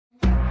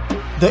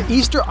The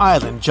Easter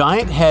Island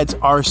giant heads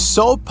are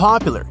so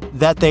popular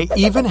that they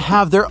even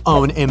have their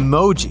own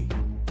emoji.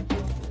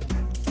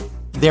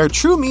 Their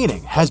true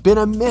meaning has been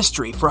a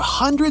mystery for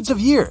hundreds of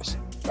years.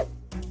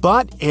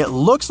 But it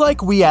looks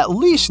like we at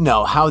least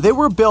know how they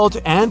were built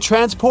and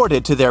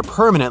transported to their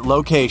permanent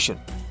location.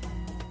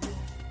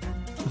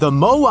 The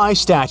Moai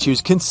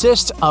statues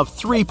consist of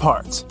 3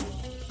 parts: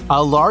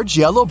 a large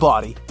yellow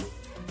body,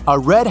 a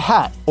red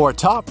hat or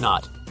top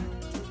knot,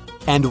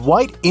 and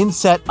white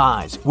inset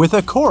eyes with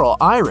a coral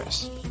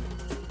iris.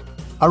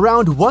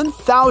 Around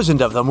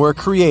 1,000 of them were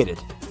created.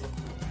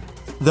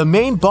 The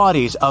main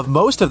bodies of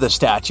most of the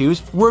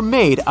statues were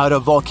made out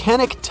of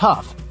volcanic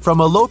tuff from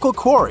a local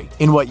quarry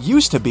in what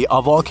used to be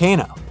a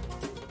volcano.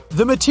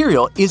 The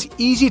material is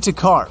easy to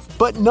carve,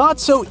 but not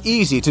so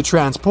easy to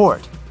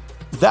transport.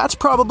 That's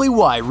probably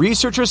why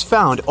researchers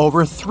found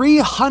over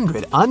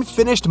 300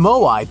 unfinished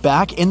moai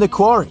back in the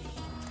quarry.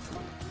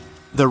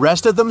 The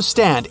rest of them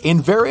stand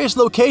in various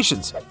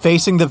locations,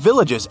 facing the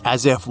villages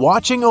as if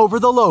watching over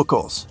the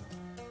locals.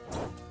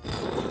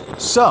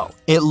 So,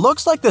 it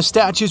looks like the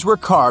statues were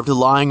carved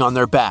lying on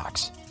their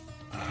backs.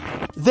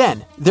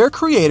 Then, their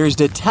creators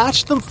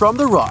detached them from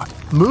the rock,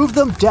 moved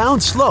them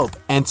downslope,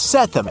 and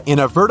set them in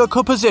a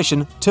vertical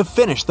position to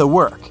finish the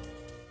work.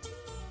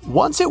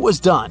 Once it was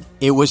done,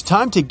 it was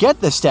time to get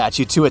the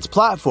statue to its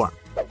platform.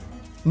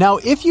 Now,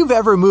 if you've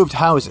ever moved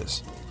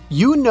houses,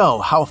 you know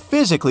how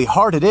physically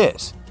hard it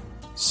is.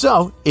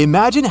 So,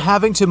 imagine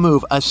having to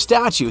move a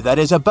statue that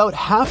is about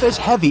half as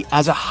heavy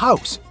as a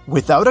house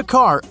without a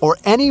car or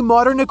any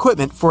modern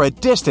equipment for a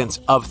distance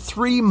of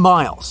 3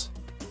 miles.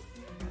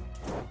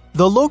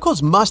 The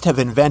locals must have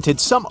invented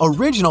some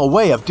original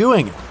way of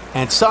doing it,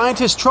 and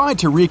scientists tried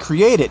to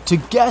recreate it to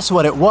guess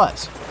what it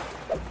was.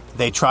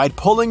 They tried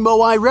pulling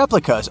moai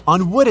replicas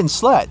on wooden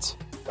sleds.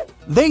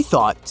 They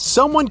thought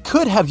someone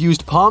could have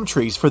used palm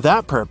trees for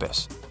that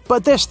purpose,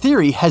 but this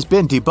theory has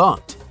been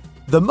debunked.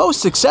 The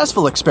most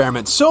successful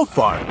experiment so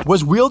far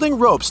was wielding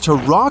ropes to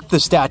rock the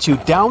statue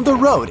down the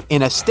road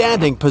in a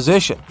standing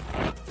position.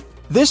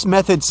 This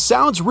method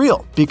sounds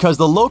real because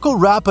the local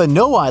Rapa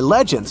Nui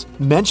legends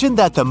mention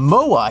that the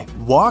moai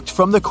walked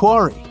from the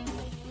quarry.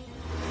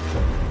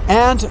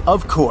 And,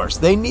 of course,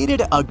 they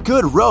needed a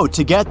good road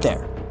to get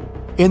there.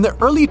 In the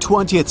early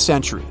 20th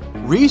century,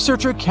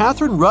 researcher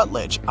Catherine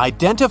Rutledge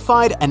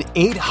identified an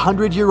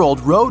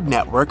 800-year-old road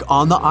network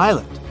on the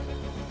island.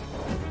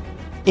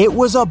 It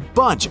was a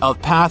bunch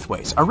of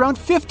pathways around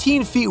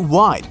 15 feet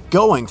wide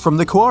going from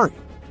the quarry.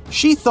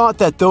 She thought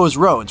that those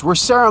roads were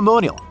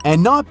ceremonial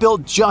and not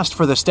built just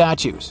for the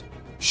statues.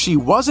 She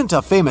wasn't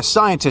a famous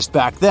scientist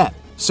back then,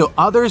 so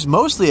others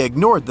mostly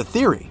ignored the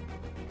theory.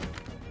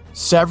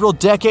 Several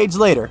decades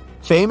later,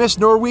 famous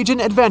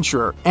Norwegian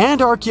adventurer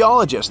and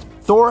archaeologist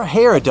Thor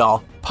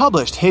Heyerdahl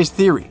published his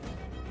theory.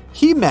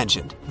 He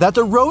mentioned that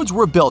the roads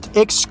were built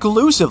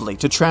exclusively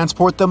to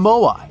transport the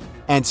moai,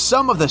 and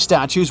some of the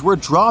statues were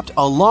dropped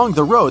along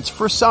the roads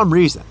for some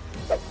reason.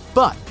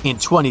 But in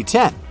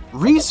 2010,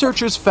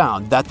 researchers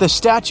found that the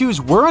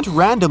statues weren't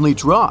randomly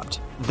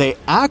dropped. They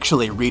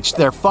actually reached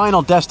their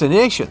final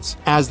destinations,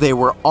 as they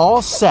were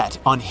all set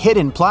on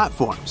hidden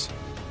platforms.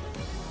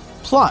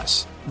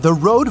 Plus, the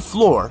road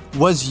floor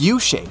was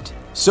U-shaped,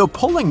 so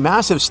pulling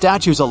massive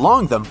statues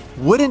along them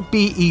wouldn't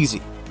be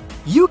easy.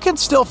 You can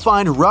still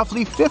find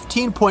roughly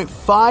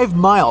 15.5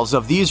 miles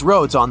of these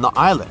roads on the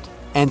island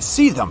and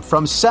see them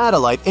from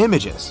satellite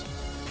images.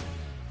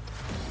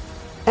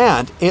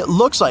 And it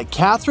looks like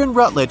Catherine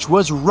Rutledge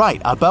was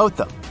right about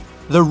them.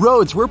 The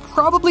roads were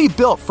probably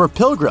built for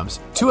pilgrims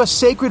to a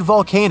sacred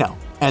volcano,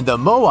 and the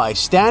moai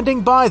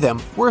standing by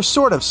them were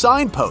sort of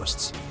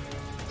signposts.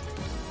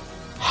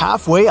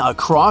 Halfway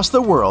across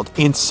the world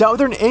in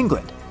southern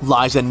England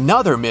lies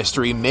another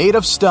mystery made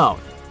of stone,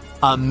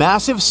 a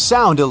massive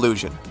sound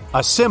illusion,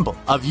 a symbol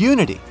of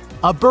unity,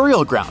 a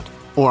burial ground,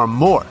 or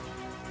more.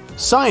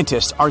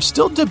 Scientists are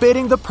still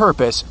debating the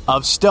purpose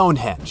of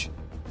Stonehenge.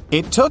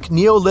 It took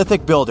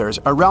Neolithic builders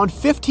around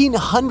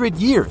 1,500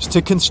 years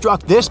to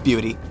construct this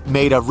beauty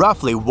made of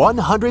roughly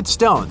 100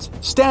 stones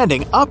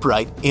standing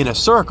upright in a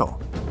circle.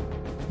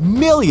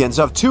 Millions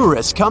of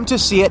tourists come to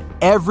see it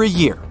every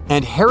year,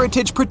 and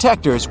heritage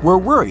protectors were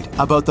worried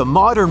about the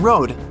modern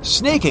road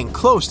snaking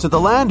close to the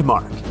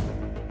landmark.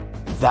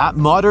 That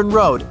modern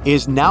road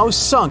is now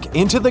sunk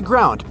into the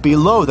ground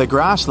below the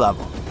grass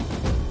level.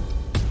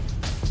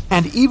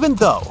 And even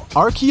though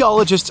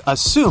archaeologists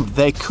assumed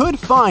they could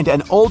find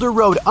an older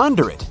road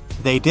under it,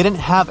 they didn't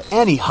have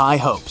any high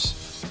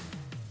hopes.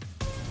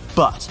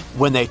 But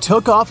when they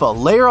took off a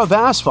layer of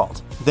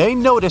asphalt, they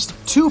noticed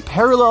 2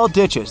 parallel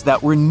ditches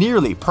that were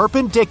nearly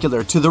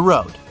perpendicular to the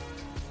road.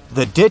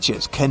 The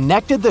ditches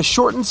connected the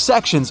shortened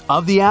sections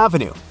of the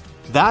avenue.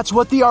 That's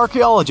what the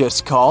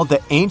archaeologists call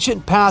the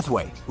ancient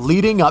pathway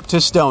leading up to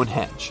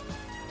Stonehenge.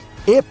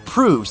 It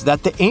proves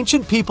that the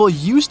ancient people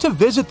used to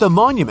visit the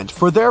monument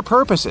for their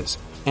purposes,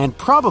 and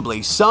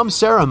probably some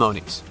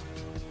ceremonies.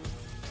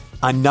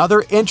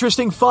 Another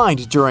interesting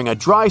find during a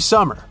dry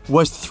summer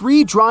was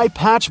 3 dry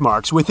patch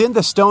marks within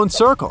the stone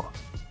circle.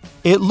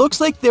 It looks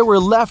like they were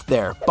left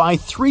there by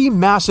 3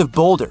 massive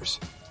boulders.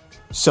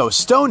 So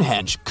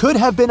Stonehenge could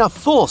have been a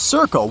full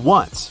circle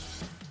once.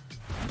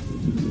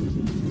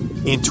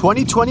 In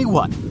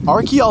 2021,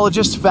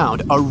 archaeologists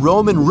found a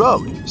Roman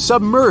road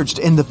submerged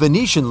in the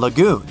Venetian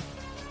lagoon.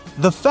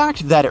 The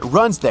fact that it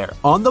runs there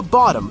on the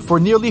bottom for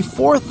nearly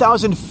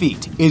 4,000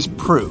 feet is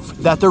proof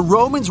that the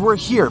Romans were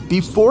here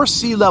before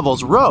sea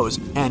levels rose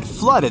and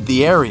flooded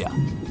the area.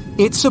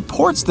 It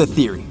supports the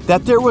theory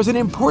that there was an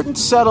important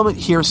settlement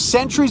here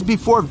centuries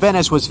before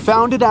Venice was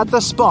founded at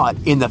the spot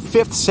in the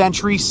 5th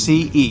century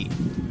CE.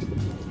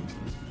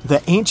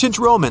 The ancient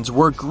Romans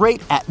were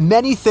great at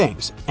many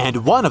things,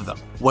 and one of them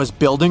was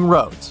building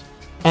roads.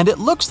 And it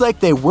looks like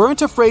they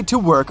weren't afraid to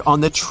work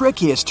on the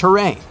trickiest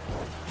terrain.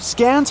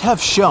 Scans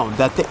have shown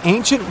that the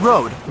ancient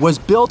road was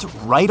built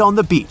right on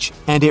the beach,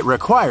 and it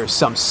requires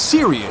some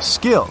serious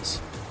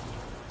skills.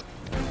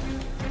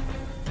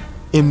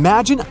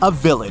 Imagine a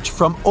village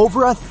from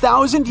over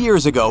 1,000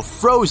 years ago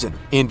frozen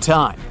in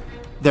time.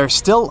 There's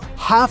still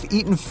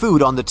half-eaten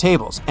food on the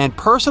tables and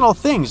personal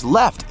things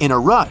left in a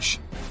rush.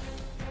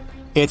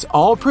 It's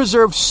all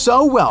preserved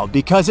so well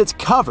because it's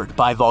covered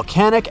by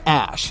volcanic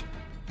ash.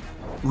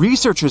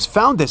 Researchers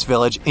found this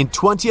village in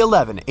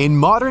 2011 in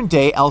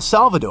modern-day El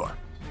Salvador.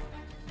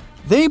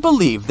 They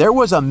believe there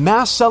was a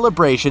mass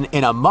celebration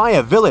in a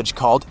Maya village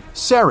called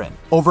Seren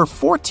over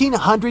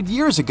 1,400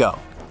 years ago.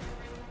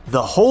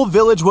 The whole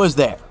village was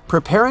there,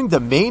 preparing the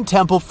main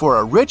temple for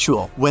a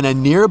ritual when a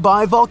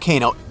nearby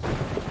volcano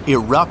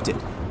erupted.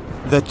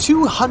 The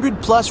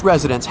 200-plus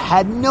residents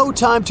had no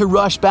time to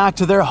rush back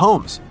to their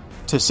homes.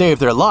 To save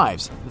their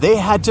lives, they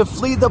had to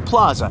flee the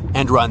plaza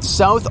and run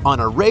south on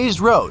a raised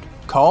road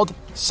called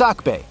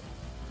Sacbe.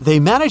 They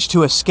managed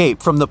to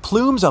escape from the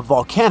plumes of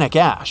volcanic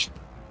ash.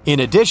 In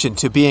addition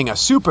to being a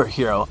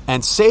superhero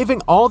and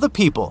saving all the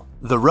people,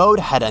 the road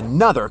had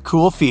another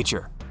cool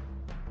feature.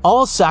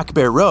 All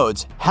Sacbe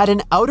roads had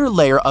an outer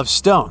layer of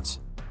stones,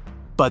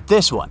 but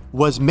this one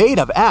was made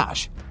of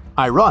ash.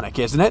 Ironic,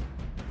 isn't it?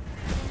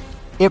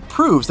 It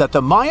proves that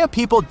the Maya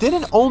people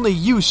didn't only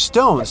use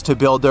stones to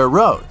build their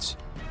roads.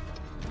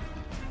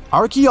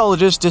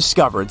 Archaeologists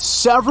discovered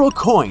several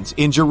coins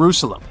in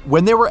Jerusalem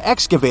when they were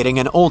excavating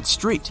an old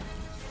street.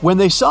 When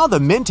they saw the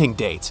minting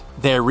dates,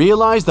 they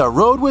realized the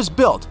road was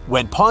built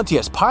when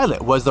Pontius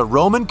Pilate was the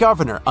Roman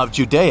governor of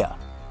Judea.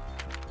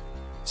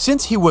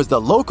 Since he was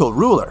the local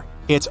ruler,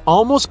 it's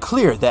almost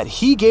clear that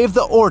he gave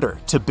the order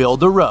to build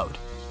the road.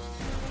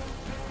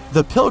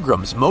 The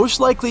pilgrims most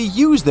likely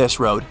used this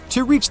road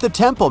to reach the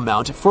Temple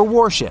Mount for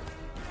worship.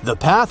 The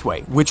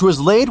pathway, which was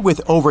laid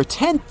with over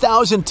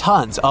 10,000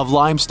 tons of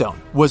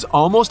limestone, was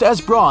almost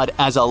as broad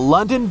as a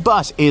London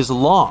bus is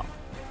long.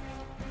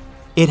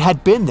 It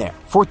had been there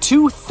for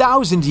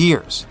 2,000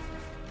 years.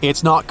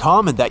 It's not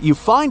common that you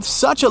find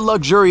such a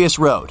luxurious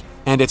road,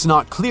 and it's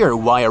not clear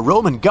why a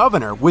Roman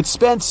governor would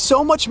spend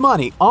so much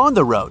money on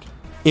the road.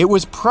 It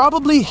was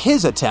probably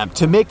his attempt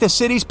to make the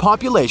city's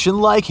population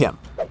like him.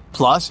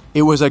 Plus,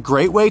 it was a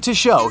great way to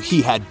show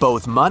he had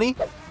both money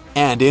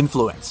and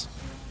influence.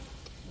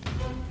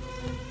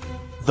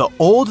 The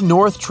Old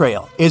North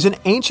Trail is an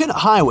ancient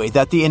highway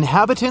that the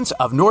inhabitants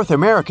of North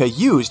America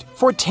used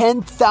for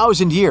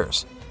 10,000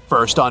 years,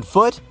 first on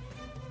foot,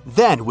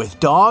 then with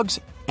dogs,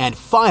 and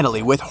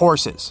finally with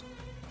horses.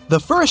 The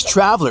first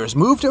travelers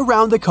moved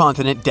around the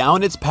continent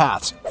down its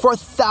paths for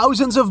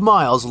thousands of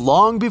miles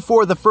long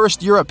before the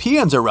first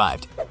Europeans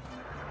arrived,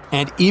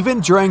 and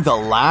even during the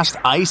last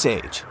ice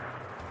age.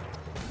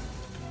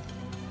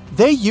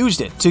 They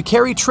used it to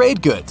carry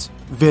trade goods,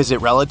 visit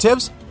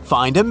relatives,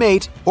 find a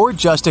mate, or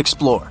just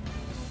explore.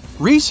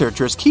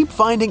 Researchers keep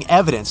finding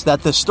evidence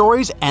that the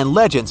stories and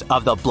legends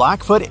of the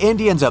Blackfoot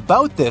Indians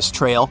about this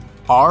trail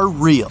are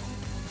real.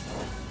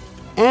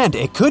 And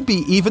it could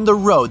be even the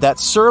road that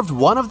served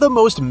one of the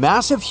most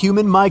massive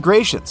human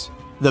migrations.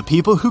 The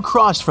people who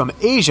crossed from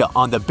Asia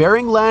on the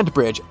Bering Land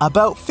Bridge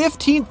about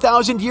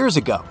 15,000 years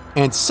ago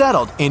and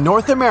settled in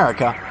North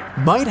America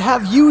might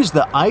have used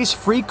the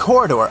ice-free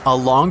corridor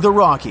along the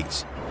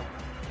Rockies,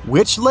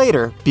 which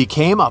later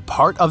became a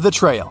part of the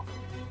trail.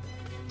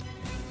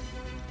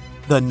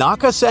 The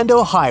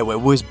Nakasendo Highway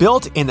was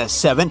built in the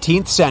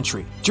 17th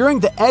century during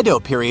the Edo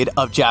period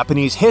of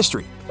Japanese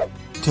history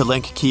to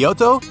link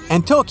Kyoto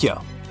and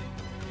Tokyo.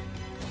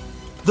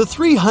 The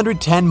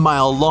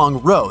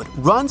 310-mile-long road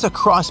runs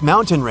across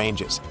mountain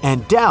ranges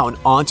and down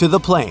onto the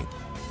plain.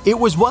 It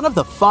was one of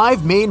the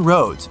 5 main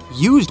roads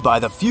used by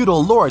the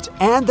feudal lords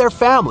and their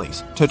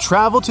families to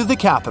travel to the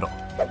capital.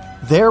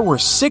 There were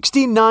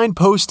 69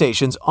 post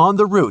stations on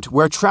the route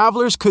where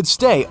travelers could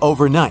stay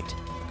overnight.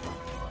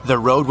 The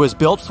road was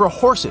built for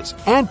horses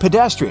and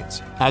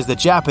pedestrians, as the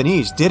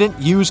Japanese didn't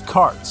use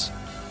carts.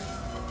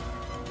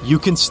 You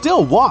can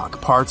still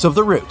walk parts of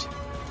the route.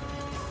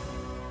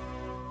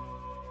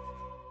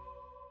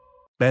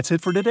 That's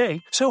it for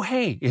today. So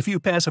hey, if you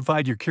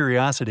pacified your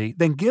curiosity,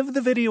 then give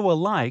the video a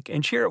like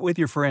and share it with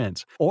your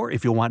friends. Or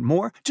if you want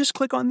more, just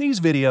click on these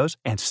videos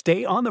and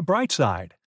stay on the bright side.